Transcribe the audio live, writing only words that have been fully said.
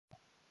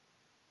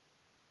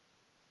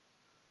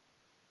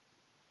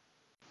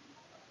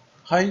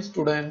Hi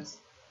students,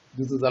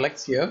 this is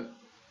Alex here.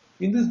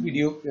 In this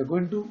video, we are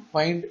going to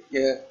find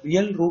a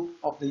real root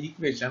of the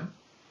equation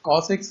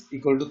cos x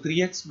equal to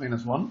 3x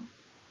minus 1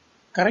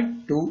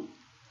 correct to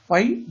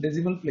 5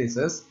 decimal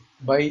places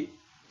by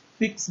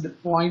fixed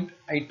point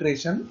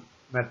iteration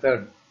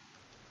method.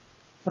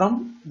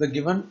 From the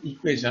given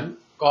equation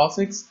cos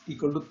x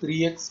equal to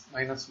 3x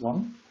minus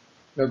 1,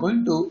 we are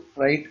going to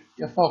write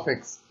f of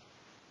x.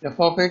 F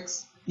of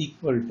x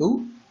equal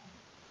to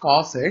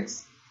cos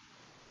x,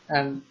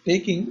 and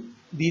taking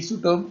these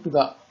two terms to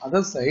the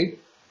other side,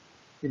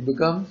 it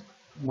becomes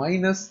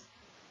minus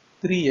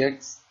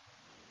 3x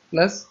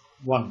plus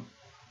 1.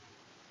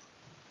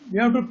 We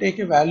have to take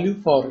a value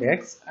for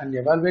x and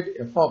evaluate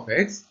f of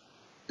x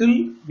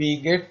till we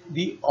get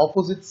the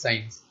opposite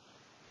signs.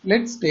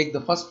 Let's take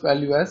the first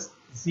value as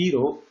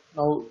 0.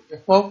 Now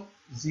f of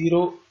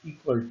 0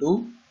 equal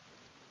to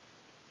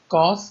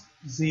cos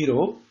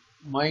 0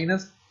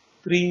 minus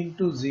 3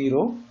 into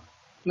 0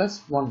 plus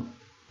 1.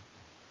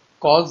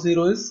 Cos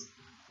 0 is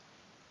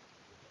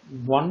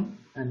 1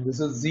 and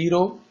this is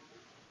 0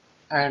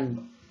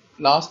 and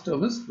last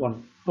term is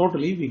 1.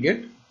 Totally we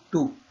get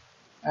 2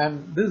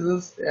 and this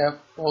is a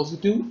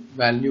positive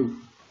value.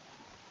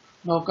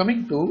 Now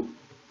coming to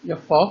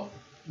f of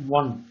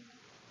 1,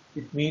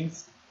 it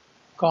means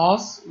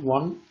cos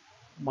 1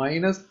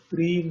 minus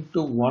 3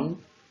 into 1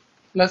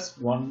 plus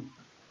 1,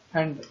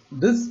 and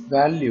this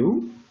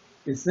value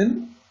is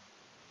in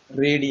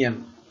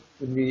radian.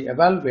 When we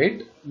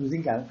evaluate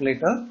using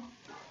calculator,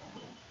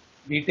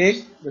 we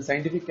take the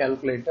scientific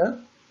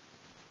calculator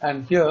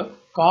and here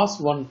cos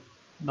 1,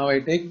 now I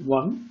take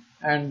 1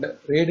 and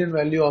radian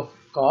value of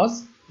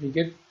cos, we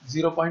get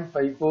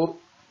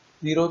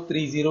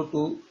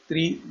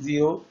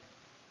 0.540302330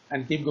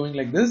 and keep going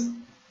like this,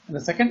 and the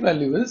second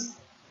value is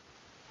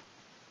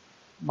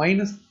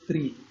minus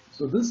 3.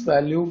 So this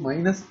value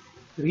minus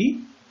 3,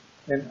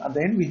 then at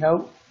the end we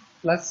have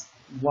plus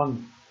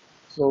 1.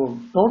 So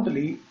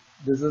totally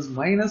this is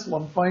minus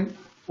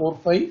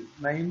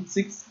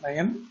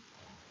 1.459697.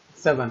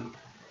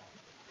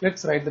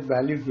 Let's write the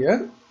value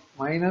here,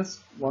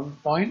 minus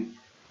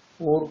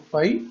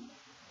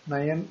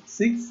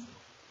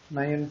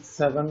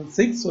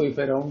 1.459696. So if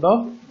I round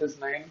off, it is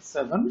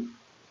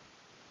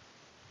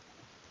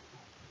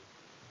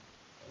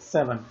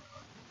 977.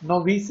 Now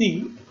we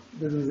see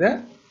this is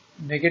a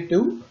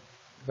negative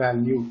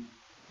value.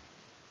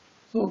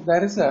 So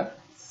there is a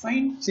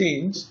sign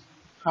change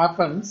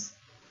happens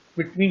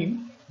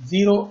between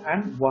 0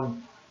 and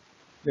 1.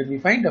 When we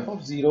find f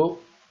of 0,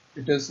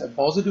 it is a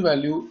positive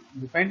value.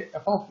 When we find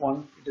f of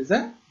 1, it is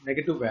a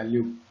negative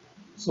value.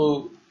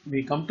 So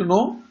we come to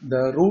know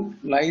the root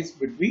lies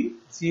between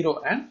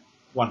 0 and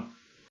 1.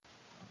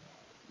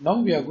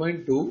 Now we are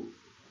going to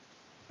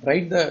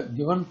write the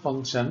given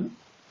function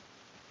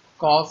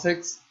cos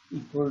x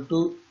equal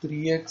to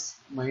 3x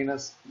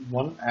minus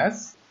 1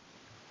 as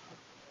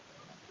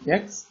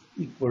x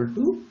equal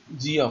to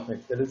g of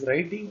x, that is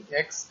writing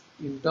x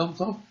in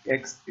terms of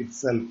x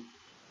itself.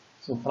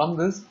 So from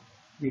this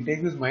we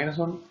take this minus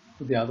 1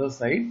 to the other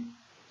side,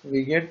 so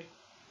we get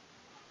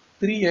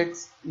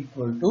 3x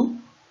equal to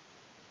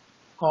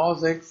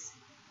cos x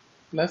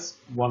plus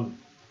 1,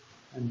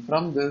 and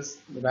from this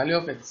the value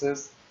of x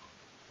is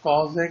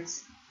cos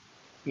x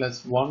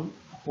plus 1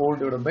 whole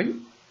divided by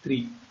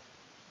 3.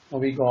 Now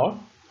we got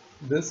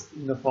this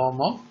in the form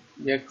of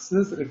x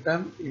is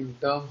written in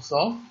terms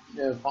of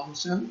a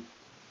function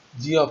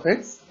g of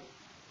x.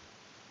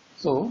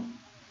 So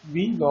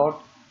we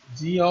got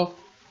g of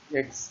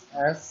x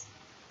as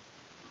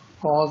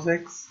cos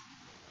x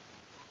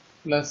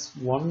plus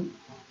 1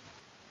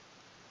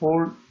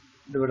 whole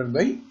divided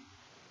by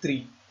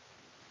 3.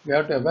 We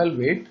have to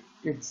evaluate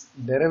its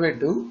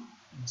derivative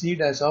g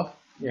dash of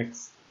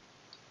x.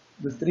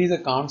 This 3 is a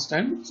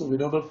constant, so we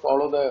don't have to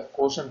follow the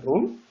quotient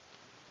rule.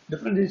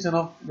 Differentiation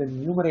of the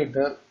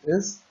numerator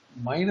is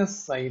minus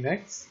sin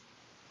x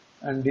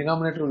and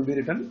denominator will be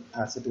written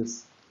as it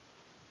is.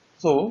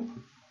 So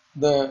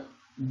the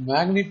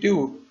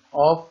magnitude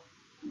of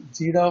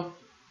g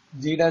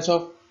dash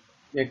of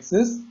x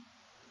is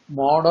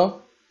mod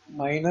of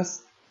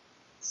minus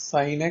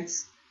sin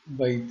x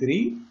by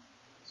 3.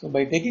 So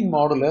by taking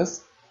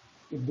modulus,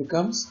 it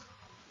becomes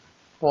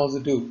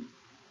positive.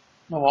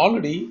 Now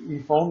already we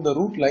found the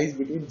root lies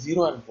between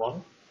 0 and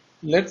 1.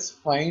 Let's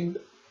find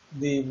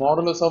the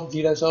modulus of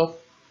g dash of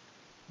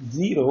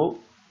 0.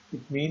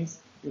 It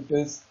means it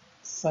is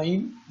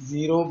sin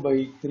 0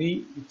 by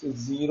 3, which is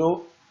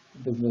 0,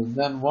 it is less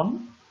than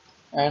 1,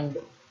 and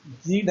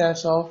g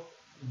dash of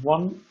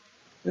 1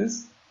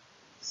 is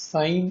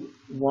sin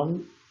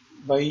 1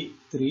 by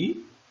 3,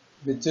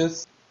 which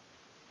is,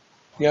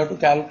 we have to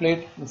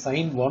calculate the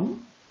sin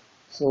 1.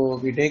 So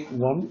we take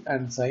 1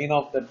 and sin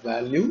of that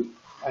value,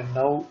 and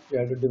now we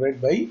have to divide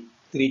by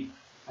 3,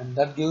 and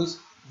that gives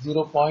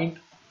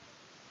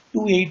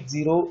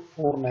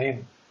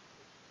 0.28049.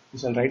 We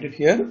shall write it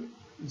here,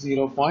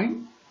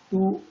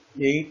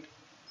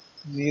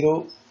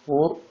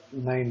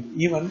 0.28049.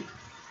 Even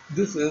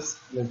this is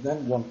less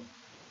than 1.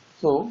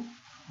 So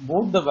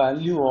both the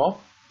value of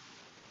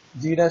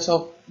g dash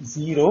of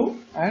 0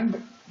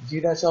 and g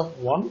dash of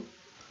 1,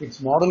 its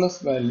modulus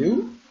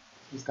value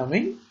is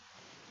coming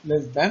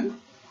less than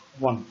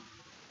 1.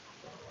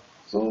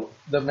 So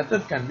the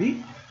method can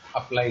be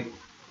applied.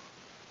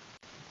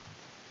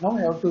 Now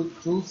I have to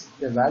choose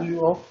a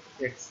value of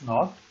x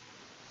naught.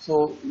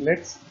 So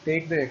let's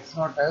take the x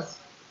naught as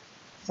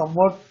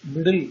somewhat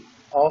middle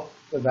of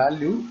the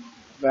value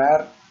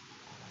where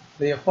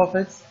the f of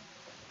x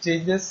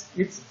changes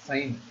its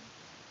sign.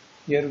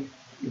 Here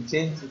it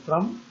changes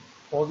from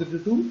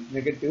positive to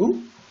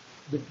negative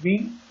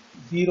between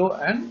 0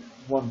 and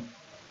 1.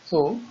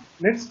 So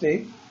let's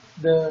take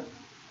the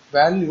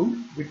value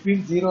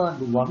between 0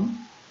 and 1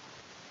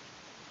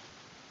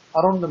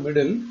 around the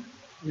middle,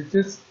 which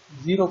is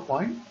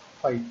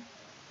 0.5.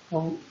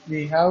 Now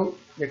we have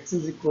x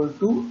is equal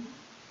to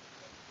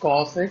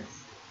cos x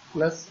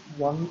plus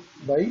 1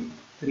 by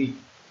 3.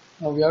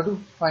 Now we have to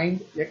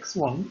find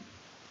x1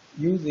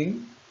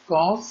 using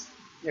cos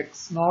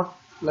x naught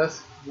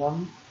plus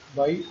 1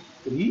 by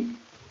 3.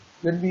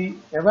 When we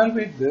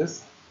evaluate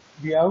this,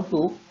 we have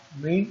to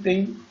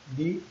maintain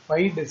the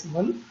 5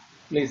 decimal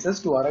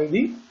places to arrive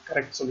the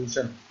correct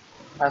solution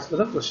as per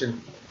the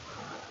question.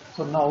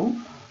 So now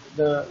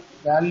the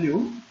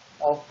value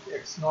of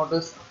x naught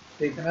is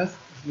taken as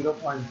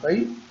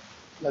 0.5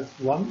 plus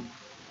 1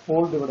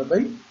 whole divided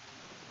by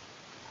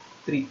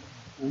 3.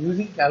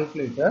 Using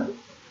calculator,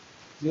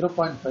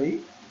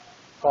 0.5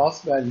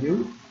 cos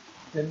value,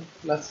 then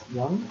plus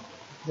 1,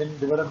 then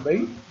divided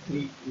by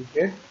 3, we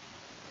get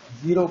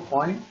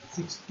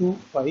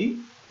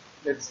 0.625.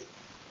 Let's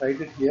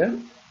write it here,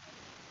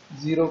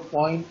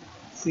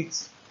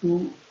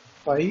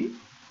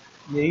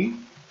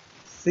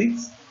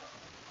 0.62586,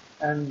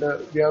 and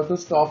we have to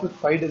stop with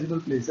 5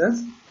 decimal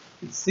places.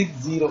 It's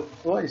 60,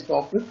 so I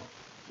stop with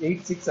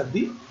 86 at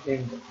the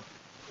end.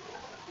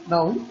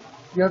 Now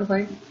we have to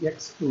find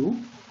x2,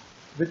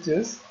 which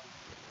is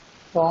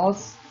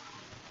cos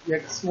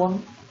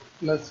x1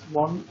 plus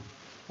 1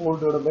 whole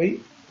divided by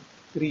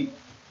 3,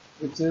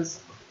 which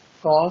is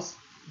cos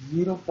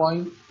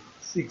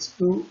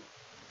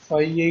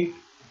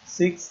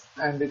 0.62586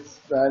 and its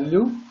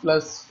value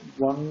plus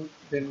 1,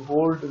 then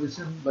whole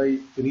division by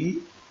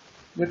 3.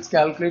 Let's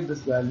calculate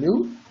this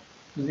value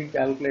using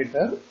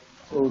calculator.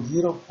 So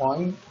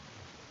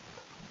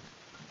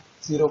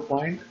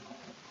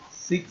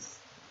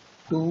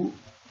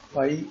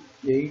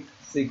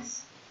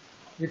 0.62586,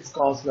 its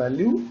cos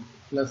value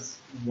plus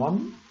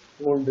 1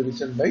 whole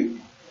division by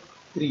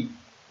 3.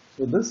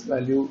 So this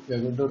value we are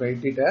going to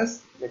write it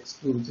as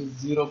x2, which is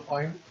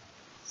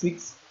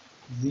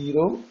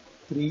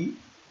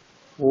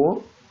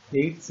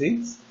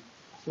 0.6033486.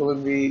 So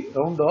when we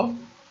round off,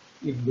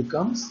 it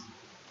becomes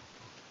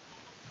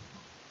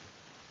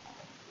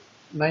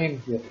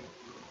 9 here,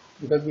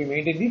 because we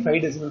maintain the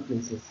 5 decimal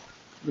places.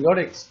 We got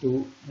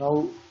x2.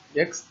 Now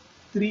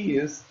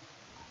x3 is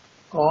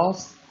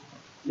cos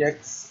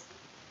x2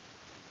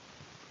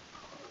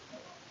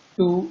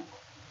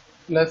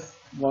 plus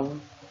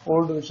 1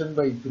 whole division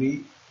by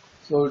 3.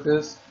 So it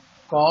is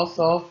cos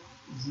of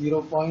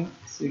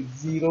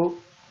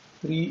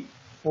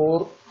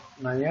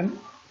 0.60349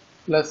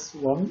 plus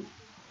 1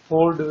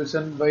 whole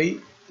division by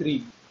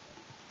 3.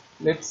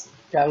 Let's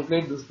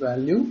calculate this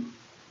value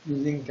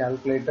using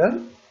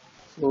calculator.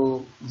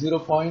 So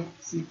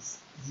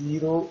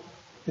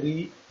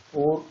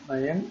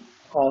 0.60349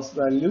 cos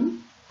value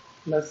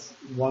plus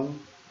 1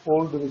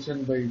 whole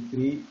division by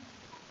 3,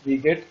 we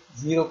get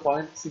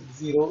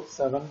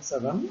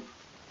 0.6077.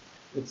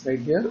 It's right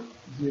here,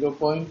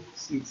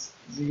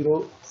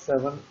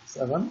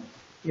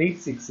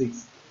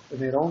 0.6077866.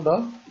 When I round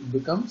off, it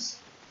becomes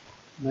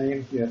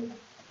 9 here.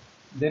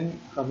 Then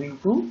coming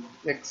to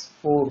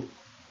x4,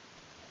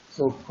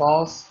 so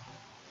cos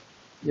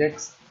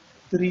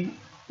x3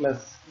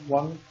 plus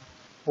 1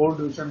 whole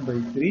division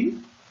by 3,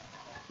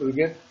 so we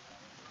get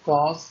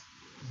cos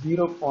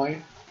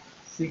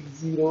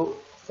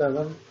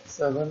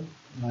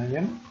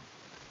 0.60779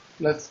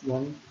 plus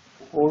 1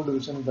 whole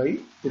division by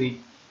 3.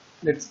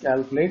 Let's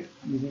calculate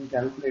using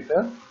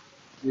calculator.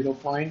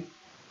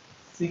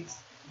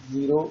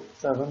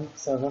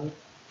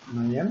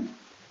 0.60779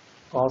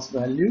 cos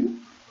value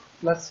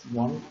plus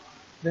 1,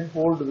 then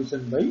whole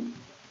division by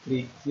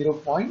 3,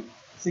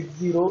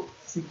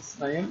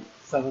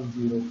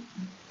 0.606970.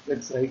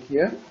 Let's write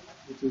here,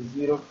 which is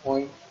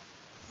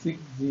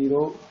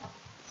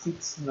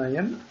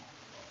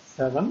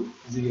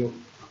 0.6069770.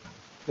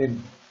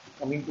 Then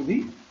coming to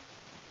the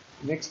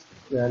next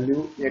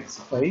value,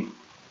 x5,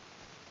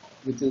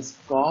 which is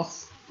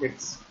cos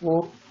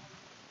x4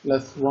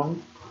 plus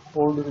 1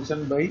 whole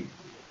division by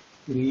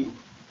 3.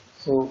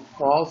 So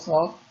cos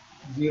of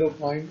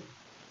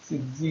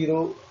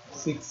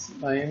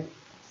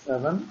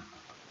 0.60697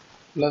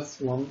 plus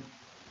 1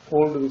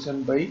 whole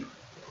division by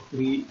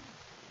 3.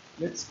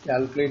 Let's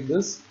calculate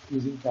this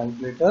using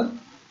calculator.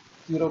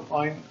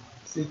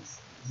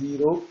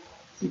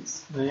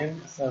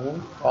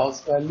 0.60697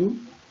 cos value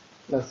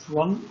plus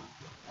 1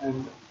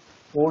 and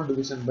whole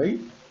division by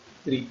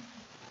 3.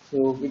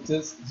 So which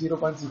is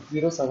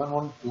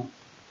 0.60712.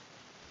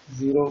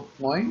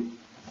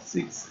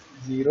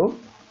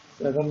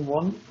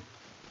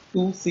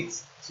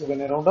 0.607126. So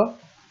when I round up,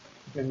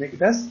 you can make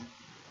it as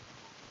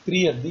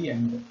 3 at the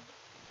end.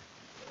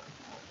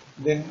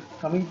 Then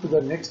coming to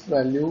the next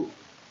value,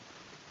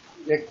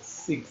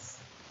 x6,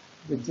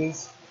 which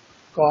is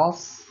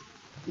cos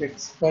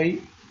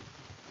x5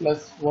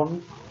 plus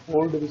 1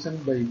 whole division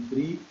by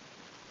 3.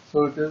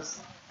 So it is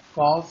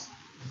cos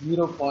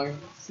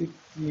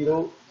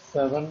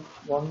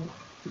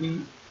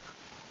 0.60713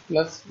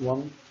 plus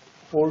 1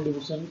 whole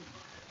division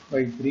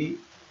by 3.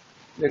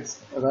 Let's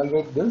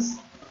evaluate this.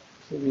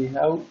 So we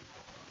have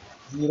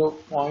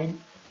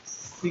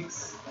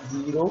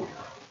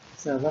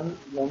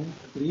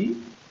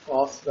 0.60713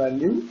 cos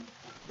value,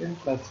 then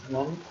plus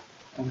 1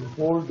 and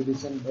whole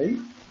division by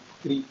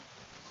 3.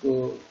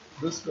 So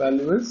this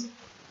value is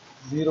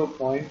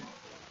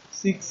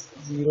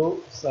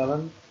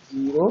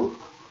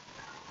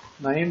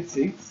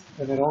 0.60796.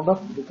 When I round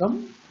up, it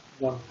becomes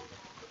 1.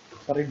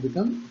 Sorry, it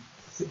becomes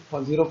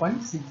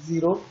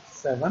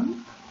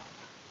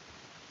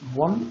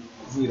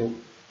 0.60710.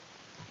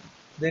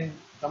 Then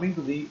coming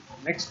to the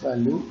next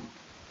value,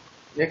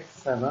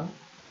 x7,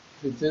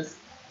 which is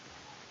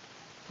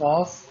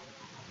cos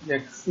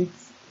x6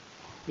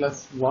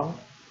 plus 1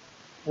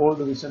 whole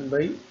division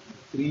by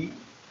 3.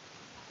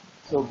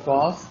 So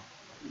cos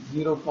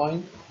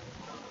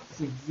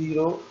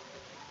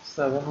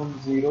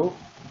 0.60710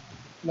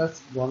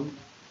 plus 1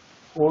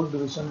 whole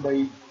division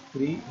by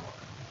 3.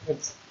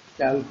 Let's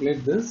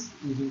calculate this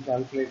using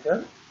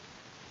calculator.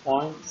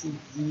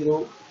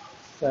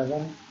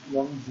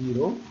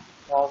 0.60710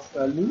 cos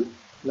value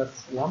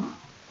plus 1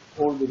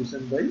 whole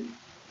division by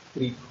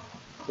 3.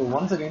 So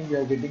once again we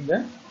are getting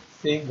the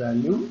same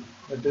value,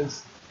 that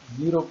is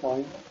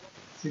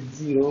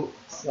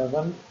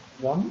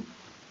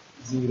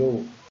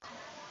 0.60710.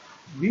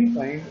 We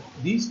find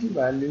these two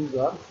values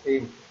are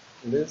same,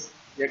 that is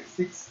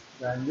x6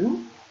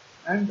 value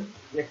and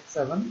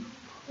x7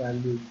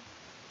 value.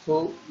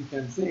 So you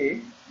can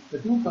say the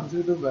two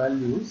consecutive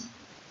values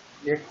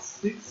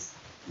x6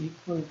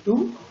 equal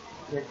to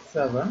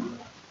x7,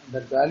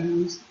 that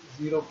value is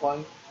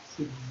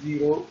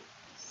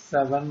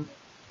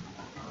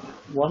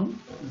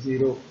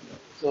 0.60710.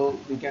 So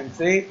we can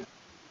say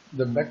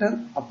the better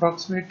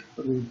approximate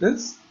root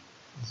is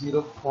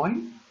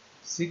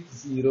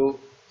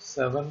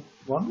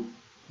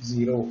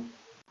 0.60710.